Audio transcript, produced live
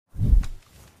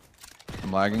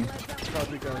I'm lagging.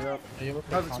 Copy,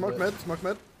 yeah. Smoke mid, smoke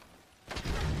mid.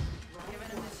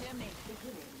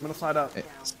 I'm gonna slide up. Hey,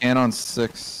 scan on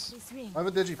 6. I have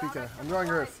a digi PK. I'm drawing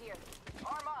roof.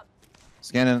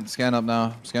 Scan up now.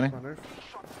 I'm scanning.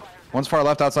 One's far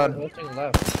left outside.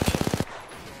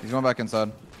 He's going back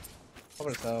inside.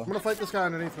 I'm gonna fight this guy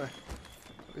underneath me.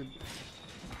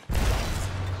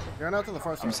 Going out to the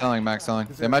far side. I'm selling, max selling.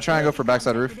 They might try and go for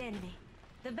backside roof.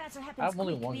 I have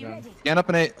only one gun. Scan up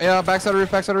and 8. Yeah, backside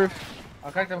roof, backside roof.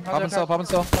 I'll crack them. Pop and sell, pop and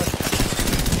sell.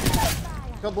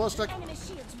 Kill blow stick.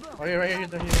 Oh, you're right here.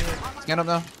 Scan up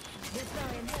now.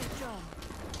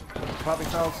 Popping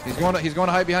cells. He's going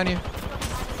to height behind you.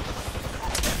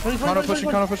 Kono pushing.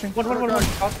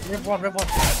 One. Rip one.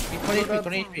 He's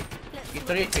 20 HP. He's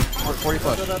 30 HP. 40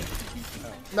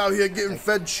 plus. Now here getting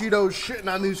fed Cheetos,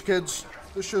 shitting on these kids.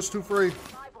 This shit's too free.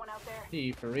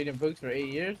 Gee, for reading books for 8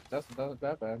 years? That's not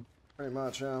that bad. Pretty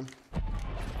much, yeah.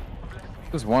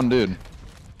 Just one dude.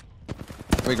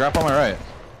 Wait, grab on my right.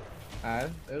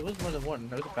 It was more than one.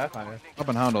 There was a Pathfinder. Up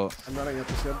and handle it. I'm running at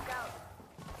this kid.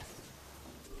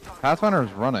 Pathfinder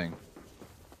is running.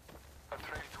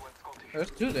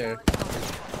 There's 2 there.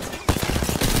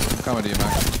 I'm coming to you,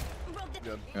 Max.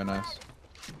 Good. Yeah, nice.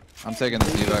 I'm taking the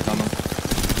evac on them.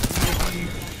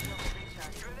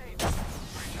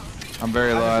 I'm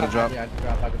very low. I had to drop. Yeah,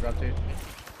 I could drop too.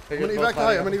 I'm gonna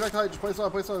evac high. Just play slow.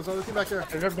 There's another team back there.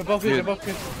 They're both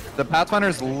good. The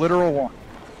Pathfinder's literal one.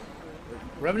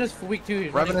 Revenant's weak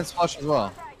too. Revenant's flush as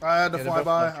well. I had to fly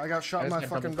by. I got shot in my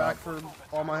fucking back for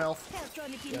all my health.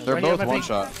 They're both one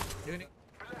shot. That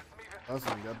was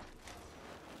pretty good.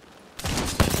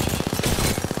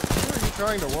 Who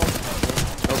are you trying to world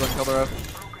star? Kill the ref.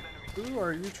 Who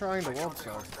are you trying to world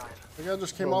star? The guy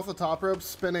just came off the top rope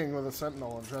spinning with a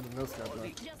sentinel and tried to no scout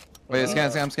that. Wait,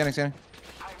 I'm scanning.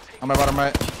 On my bottom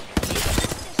right.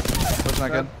 Pushing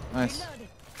that good. Nice.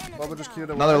 Loba just queued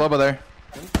Another Loba there.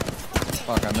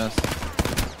 Fuck, I missed.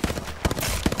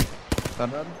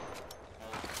 Done.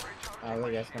 Oh,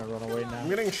 that guy's gonna run away now. I'm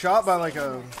getting shot by like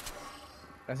a...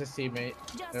 That's his teammate.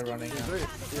 They're running now.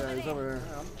 Yeah, he's over there.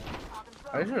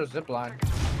 I think there's a zip line. I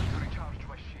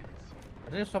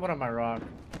think there's someone on my rock.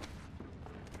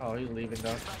 Oh, he's leaving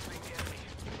though.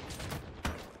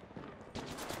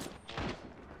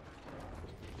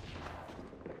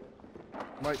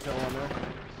 Might kill one there.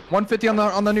 150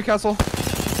 on the Newcastle.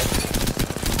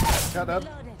 Cat dead.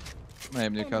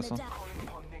 Maybe Newcastle.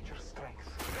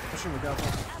 Pushing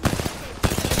Newcastle.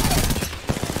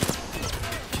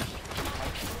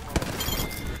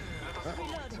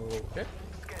 Okay.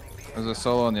 There's a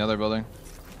solo in the other building.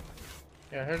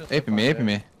 Yeah, I heard this. Aping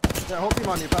me. Yeah, whole team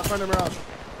on you. Pathfinder Mirage.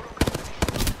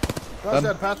 Mirage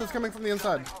dead. Path is coming from the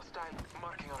inside.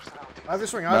 I have your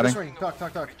swing. Tuck.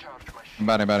 I'm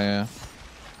batting, yeah.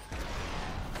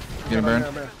 Getting burned.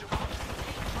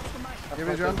 Give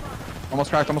me a John. Almost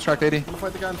cracked 80. I'm gonna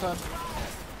fight the guy inside.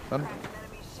 Done.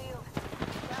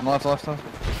 On the left.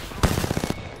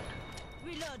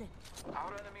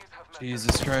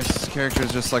 Jesus Christ, this character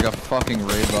is just like a fucking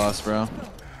raid boss, bro.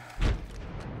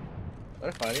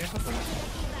 They're fighting or something?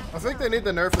 I think they need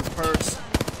to nerf its perks.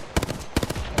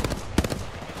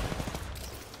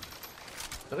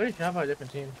 They're getting shot by a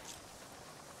different team.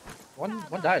 One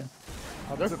died.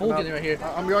 Oh, they're full getting right here.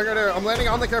 I'm going right there. I'm landing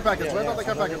on the care package. Land on the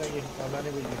care package. I'm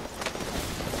landing with you.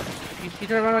 He's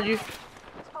turning around on you.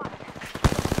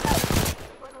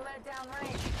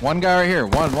 One guy right here.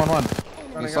 One.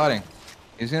 He's sliding.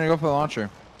 He's gonna go for the launcher.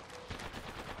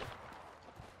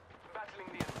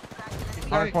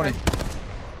 120.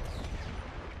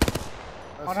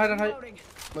 On height. Let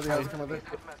the guys come with it.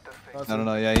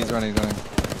 No. Yeah, he's running. I'm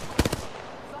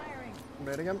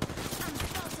baiting him.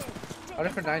 Oh, they're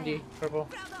for 90. Purple.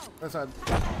 This side.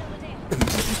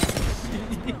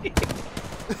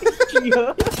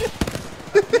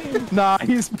 Nah,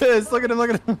 he's pissed. Look at him.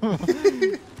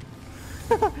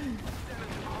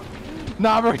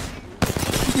 Nah, bro.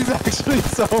 He's actually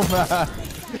so mad.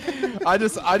 I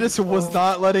just was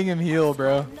not letting him heal,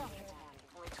 bro.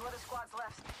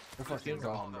 They're fucking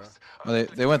gone, bro. Oh,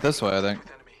 they went this way, I think.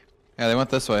 Yeah, they went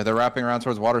this way. They're wrapping around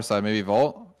towards water side. Maybe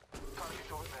vault?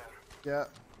 Yeah.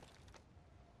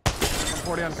 I'm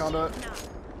 40 on conduit.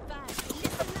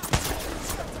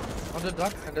 On the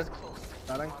dock. And this.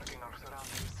 Batting.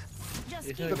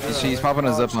 He's popping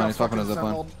a zipline.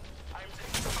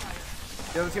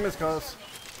 The other team is close.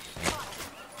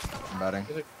 I'm batting.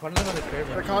 One of them on the cave.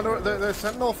 The conduit, they're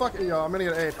sentinel. Fuck. Yo, I'm gonna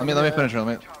get 8. Let me finish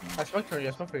her. I spoke for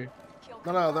you.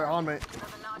 No, they're on me.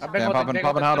 Yeah, popping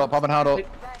hodl.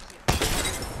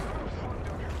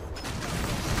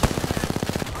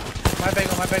 My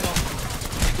bagel.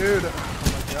 Dude. Oh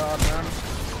my god, man.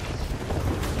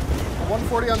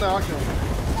 140 on the auction.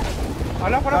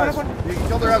 Nice. You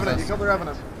killed the Revenant. You killed the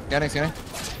Revenant. Scanning.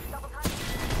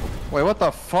 Wait, what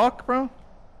the fuck, bro?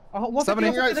 Oh, 70.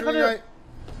 Right.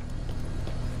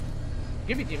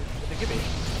 Give me team.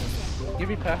 Give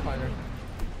me Pathfinder. Do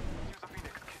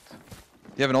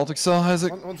you have an ult excel,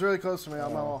 Isaac? One's really close to me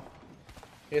on my wall.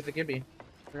 Here's the Gibby.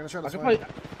 You're gonna try to I can swing. play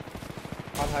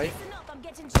on height.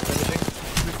 Everything.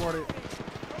 340.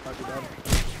 Might be dead.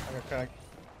 I got crack.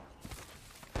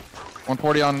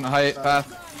 140 on height, path.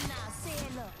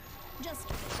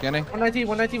 Scanning. 190.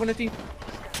 One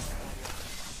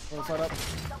side up.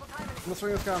 I'm gonna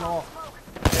swing this guy on the wall.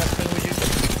 Yeah, swing with you.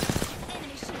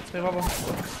 Stay bubble.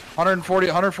 140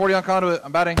 on conduit.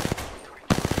 I'm batting.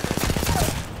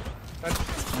 Nice.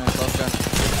 Nice, let's go.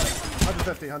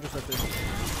 150.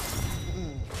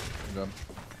 Good.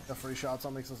 Got free shots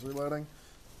on makes us reloading.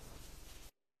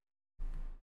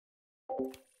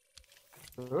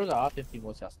 Where was the R50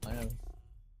 was just now?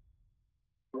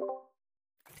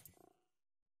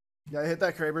 Yeah, I hit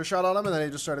that Kraber shot on him and then he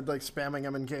just started like spamming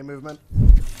MNK movement.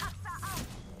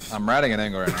 I'm ratting an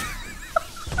angle right now.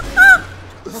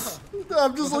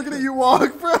 I'm just looking at you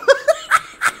walk, bro.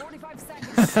 45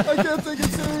 seconds. I can't take it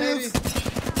serious.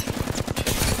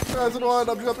 Guys, I'm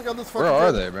jumping on this fucking Where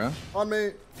are kid. they, bro? On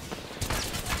me.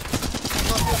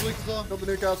 Build the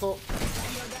Newcastle.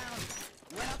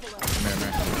 Come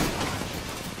here.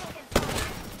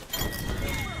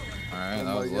 Alright, that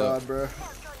Oh was my lit. god, bro.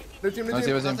 New team. Let's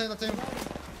see. Nothing.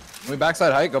 Can we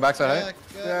backside height? Go backside height?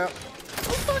 Yeah.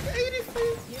 Fuck, 80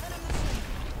 feet.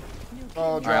 Oh,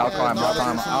 Alright, I'll climb.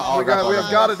 Yeah, we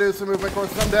have got to do some movement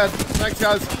courses. I'm dead. Thanks,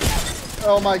 guys.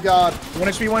 Oh my god. 1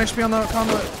 HP on the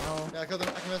conduit. Yeah, I killed him.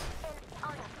 I can miss.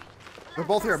 They're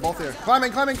both here.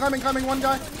 Climbing. One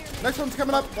guy. Next one's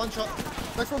coming up. One shot.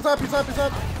 Next one's up. He's up.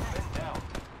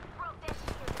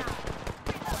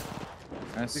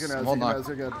 Nice. You can Hold on. res.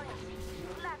 You're good.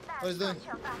 What is he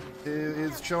doing?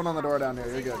 He's chilling on the door down here.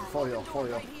 You're good. Full heal.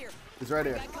 He's right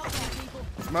here.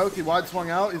 Smoke. He wide swung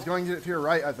out. He's going to your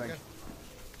right, I think.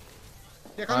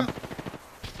 Yeah, come on.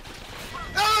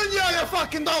 Oh, yeah, you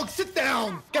fucking dog! Sit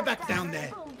down! Get back down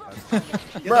there!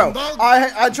 Bro,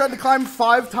 I tried to climb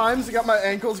 5 times and got my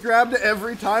ankles grabbed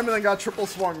every time and then got triple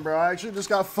swung, bro. I actually just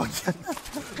got fucking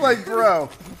like, bro.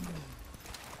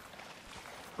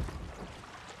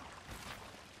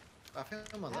 I feel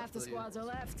on my left. Half the squads are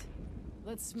left.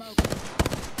 Let's smoke.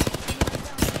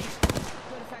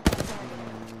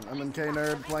 MNK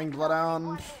nerd playing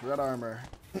Bloodhound, red armor.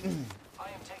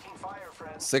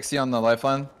 60 on the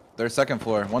lifeline. They're second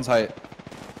floor. One's height.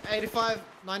 85,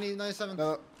 90, 97. The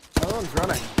other one's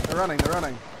running. They're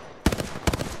running.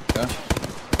 Okay.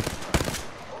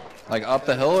 Like up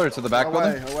the hill or to the back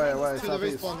building? Away. To the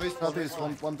Southeast. respawn, Southeast,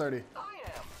 130.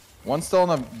 One's still in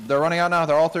the. They're running out now.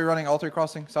 They're all three running. All three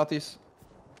crossing southeast.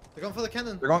 They're going for the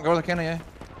cannon. They're going. Go to the cannon. Yeah.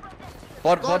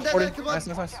 Blood. 40. Come on.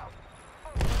 Nice.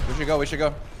 We should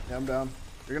go. Yeah, I'm down.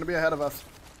 You're gonna be ahead of us.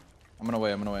 I'm gonna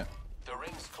wait. The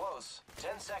ring's close.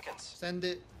 10 seconds. Send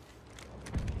it.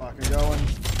 Fucking going.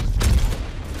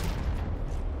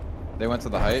 They went to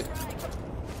the height.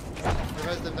 There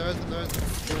is them. There's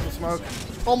the smoke.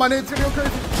 Oh, my nade's gonna go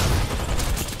crazy.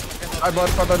 Hi, blood.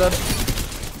 Dead.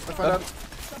 If I dead.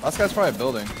 Last guy's probably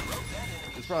building.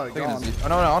 He's probably Taking gone. his. Oh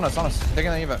no, on us.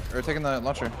 Taking the evac or taking the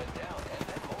launcher.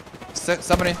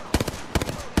 70.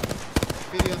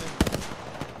 Video them.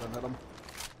 Don't hit him.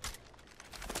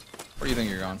 Where do you think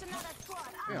you're going?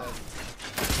 Yeah.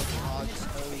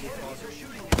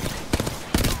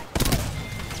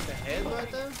 The head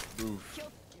right there? Oof.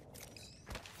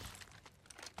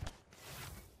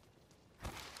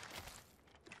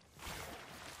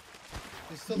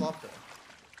 He's still up there.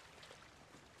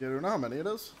 You don't know how many it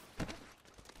is?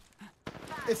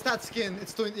 It's that skin.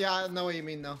 It's doing. Yeah, I know what you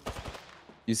mean now.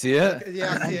 You see it?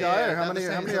 Yeah, I see it, guy, yeah. or how They're the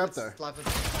many same, are up it's there? laughing.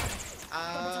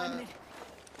 I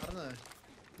don't know.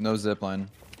 No zip line.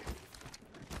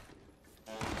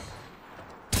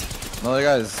 Another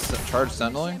guy's charged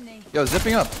sentineling. Yo,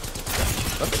 zipping up.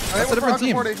 That's a different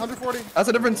team. 140. That's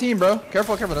a different team, bro.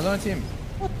 Careful. There's another team.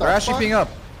 What the They're Ash fuck? sheeping up.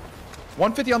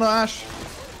 150 on the Ash.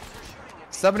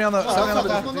 70 on the. 70 on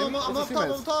the. I'm up top.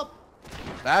 I'm up top.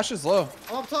 The Ash is low.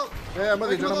 I'm up top. Yeah, I'm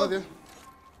with you, John, I'm with you.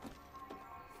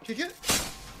 Kick it.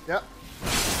 Yeah.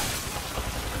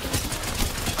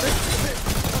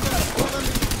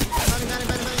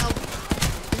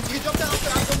 You can jump down.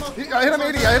 I hit him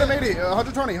 80.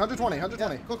 120.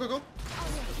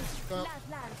 Go.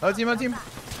 Another team.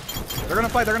 They're gonna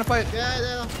fight.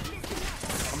 Yeah.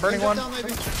 I'm burning one. Down,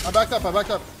 maybe. I backed up.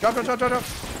 Drop.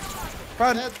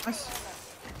 Fred. Dead. Nice.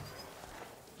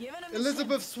 Giving him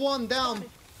Elizabeth Swan down.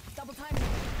 double timing.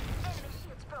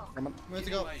 Coming. Where's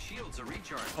he go? My shields are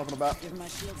recharged. Open the bat. Give my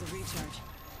shields a recharge.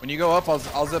 When you go up, I'll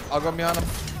zip. I'll go behind him.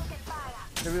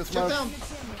 Give you a Jump smoke. down.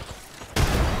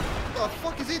 What the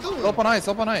fuck is he doing? Up on height.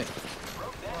 Up on height.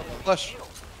 Flush.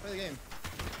 Play the game.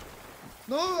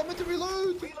 No, I meant to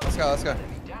reload. Let's go. Let's go.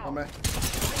 On me.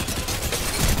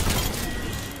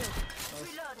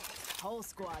 Whole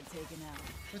squad taken out.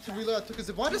 I meant to reload. I took a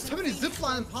zip. Why does so many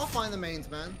zipline and pathfinder mains,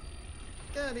 man?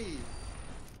 Daddy.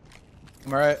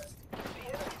 I'm alright.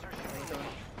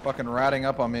 Fucking ratting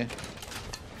up on me.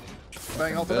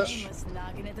 Bang, ult it. Just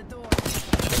knocking at the door.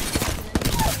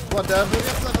 Blood dead. Moving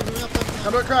up left, moving up left.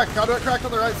 Conduit crack. Conduit crack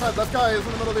on the right side. That guy is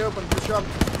in the middle of the open. Good job.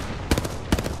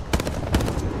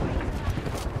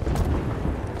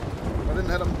 I didn't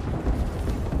hit him.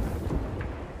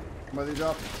 Mother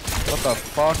drop. What the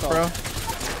fuck, bro?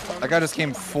 That guy just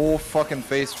came full fucking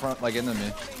face front, like into me.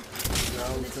 Yeah,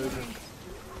 I was crazy. Hit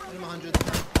him 100.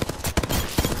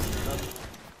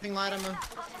 Ping light him. That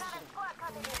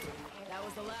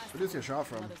was the last. Where did you get shot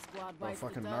from? Another squad Oh, bites the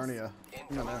fucking dust. Narnia.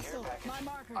 Come on, man. So, my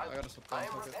marker. I gotta stop I playing.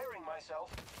 am Okay. repairing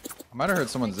myself. I might have heard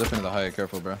someone zip into the height.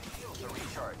 Careful, bro. Shields are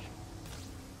recharged.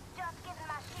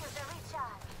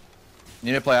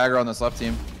 You need to play aggro on this left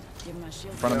team. Give my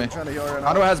shield. In front of I'm me. trying to heal right now.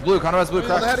 Kondo has blue. Kondo has blue. On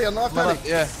Crack. the heady, on the left On my heady.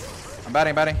 left, yeah. I'm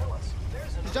batting. Batting.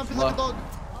 He's jumping like a dog.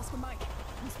 Oscar Mike.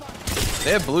 Respawn.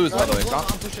 They have blues, by the way. I'm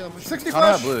pushing, I'm pushing. 60 Kondo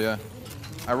had flash. blue, yeah.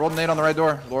 I rolled a nade on the right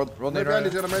door. Rolled Right nade behind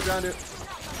right. you, dude. I'm right behind you.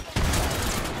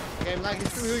 Game lag, he's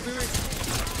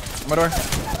through. My door.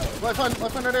 Left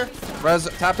hand right here. Res.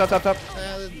 Tap. Tap.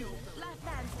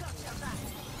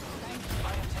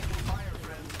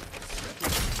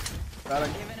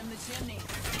 Batting. Giving him the chimney.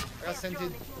 I got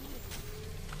scented.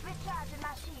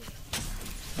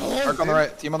 Arc on the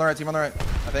right. Team on the right. Team on the right.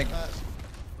 I think.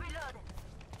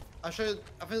 I think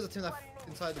there's a team left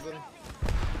inside the building.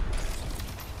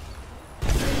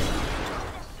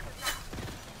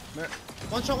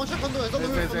 One shot, Kondo. It's on the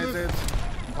roof, on the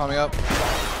roof. I'm coming up. Oh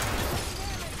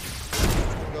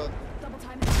god. Double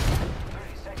time.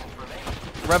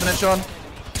 Revenant Sean.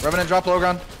 Revenant drop low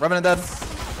ground. Revenant dead.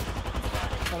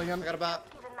 Calling I in. got a bat.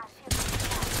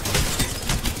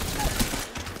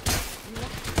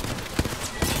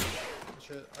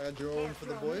 Shit, I got drone for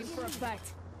the boys. For a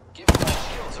fact. Give my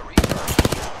shields a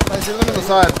recharge. I see them on the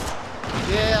side.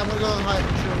 Yeah, I'm gonna go on high.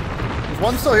 Sure. There's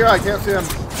one still here. I can't see him.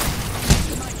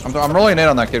 I'm rolling in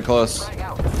on that kid close.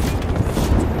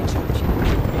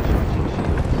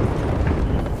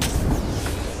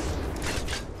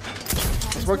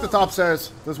 Smoke the top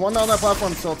stairs. There's one down that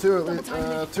platform still. Two at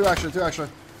least. Two actually.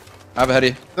 I have a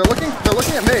heady. They're looking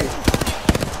at me.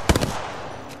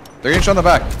 They're getting shot in the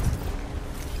back.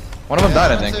 One of them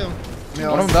died, I think.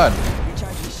 One of them died.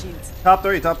 Recharging shields. Top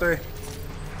three. They're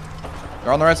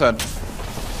on the right side.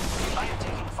 I am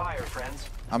taking fire, friends.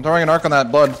 I'm throwing an arc on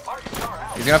that blood.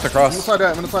 He's gonna have to I'm cross.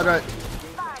 inside right.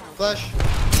 Flash.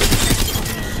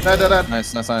 Dead.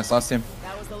 Nice. Last team.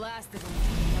 That was the last of them.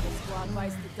 Another squad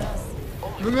bites the dust.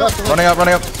 Move me up.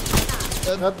 Running up.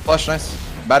 Dead. Flush, nice.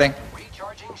 Batting.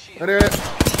 Recharging shield. Right here.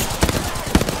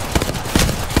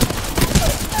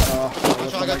 One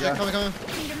shot, I got you. Coming.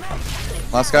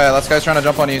 Last guy's trying to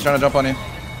jump on you. He's trying to jump on you.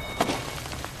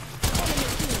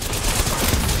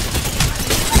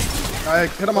 I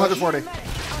hit him 140.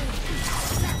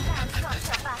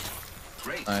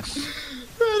 Nice.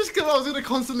 I was gonna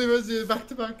constantly res you back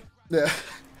to back. Yeah.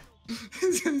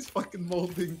 He's fucking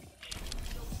molding.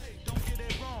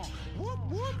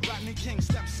 Rodney King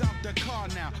steps out the car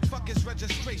now. Fuck his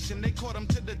registration, they caught him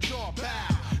to the jaw.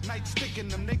 Bow. Night sticking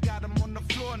them, they got him on the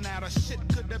floor now. The shit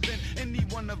could have been any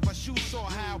one of us. You saw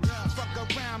how. Fuck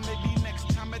around, maybe next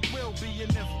time it will be.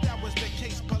 And if that was the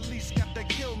case, police got to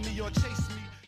kill me or chase me.